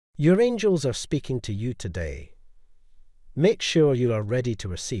Your angels are speaking to you today. Make sure you are ready to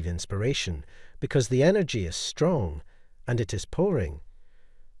receive inspiration, because the energy is strong and it is pouring.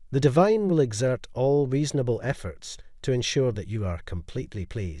 The divine will exert all reasonable efforts to ensure that you are completely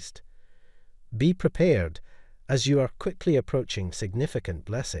pleased. Be prepared, as you are quickly approaching significant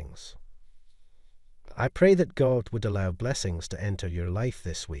blessings. I pray that God would allow blessings to enter your life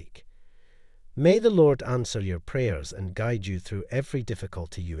this week. May the Lord answer your prayers and guide you through every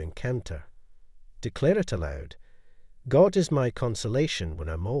difficulty you encounter. Declare it aloud. God is my consolation when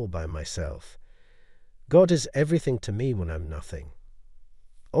I'm all by myself. God is everything to me when I'm nothing.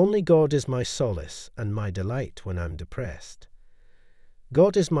 Only God is my solace and my delight when I'm depressed.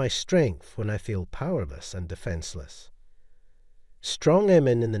 God is my strength when I feel powerless and defenseless. Strong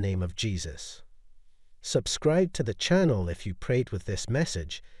amen in the name of Jesus. Subscribe to the channel if you prayed with this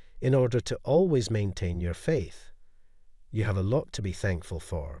message in order to always maintain your faith. You have a lot to be thankful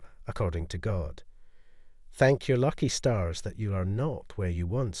for, according to God. Thank your lucky stars that you are not where you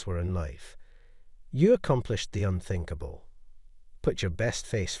once were in life. You accomplished the unthinkable. Put your best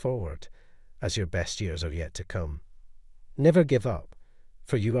face forward, as your best years are yet to come. Never give up,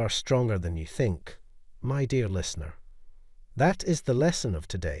 for you are stronger than you think, my dear listener. That is the lesson of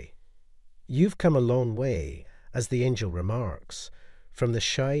today. You've come a long way, as the angel remarks, from the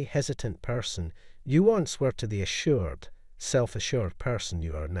shy, hesitant person you once were to the assured, self-assured person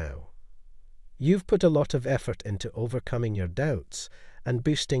you are now. You've put a lot of effort into overcoming your doubts and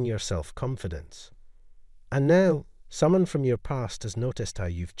boosting your self-confidence. And now, someone from your past has noticed how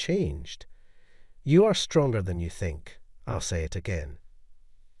you've changed. You are stronger than you think. I'll say it again.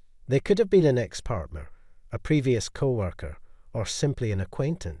 They could have been an ex-partner, a previous co-worker, or simply an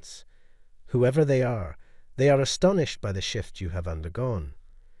acquaintance. Whoever they are astonished by the shift you have undergone.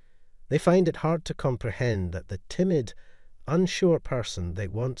 They find it hard to comprehend that the timid, unsure person they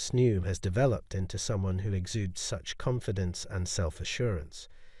once knew has developed into someone who exudes such confidence and self-assurance.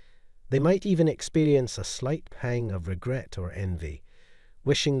 They might even experience a slight pang of regret or envy,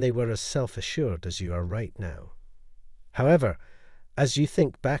 wishing they were as self-assured as you are right now. However, as you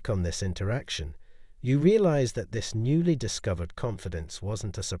think back on this interaction, you realize that this newly discovered confidence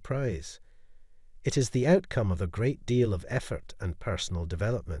wasn't a surprise. It is the outcome of a great deal of effort and personal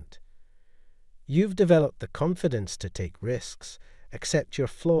development. You've developed the confidence to take risks, accept your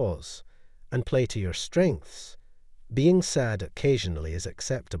flaws, and play to your strengths. Being sad occasionally is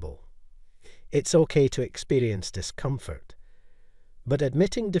acceptable. It's okay to experience discomfort. But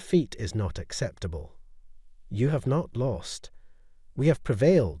admitting defeat is not acceptable. You have not lost. We have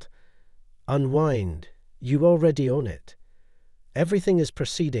prevailed. Unwind. You already own it. Everything is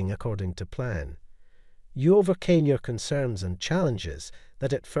proceeding according to plan. You overcame your concerns and challenges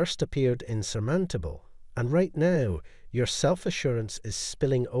that at first appeared insurmountable, and right now your self-assurance is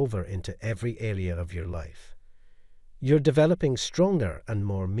spilling over into every area of your life. You're developing stronger and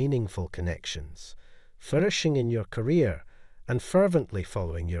more meaningful connections, flourishing in your career, and fervently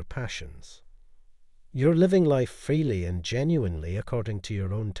following your passions. You're living life freely and genuinely according to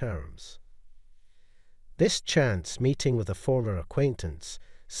your own terms. This chance meeting with a former acquaintance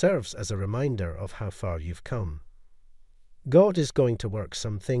serves as a reminder of how far you've come. God is going to work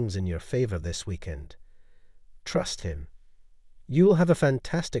some things in your favor this weekend. Trust Him. You will have a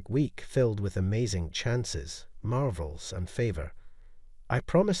fantastic week filled with amazing chances, marvels, and favor. I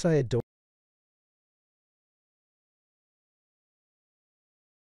promise I adore.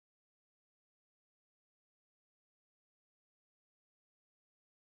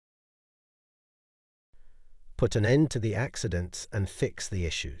 Put an end to the accidents and fix the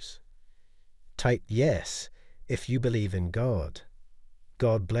issues. Type yes if you believe in God.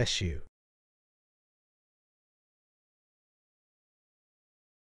 God bless you.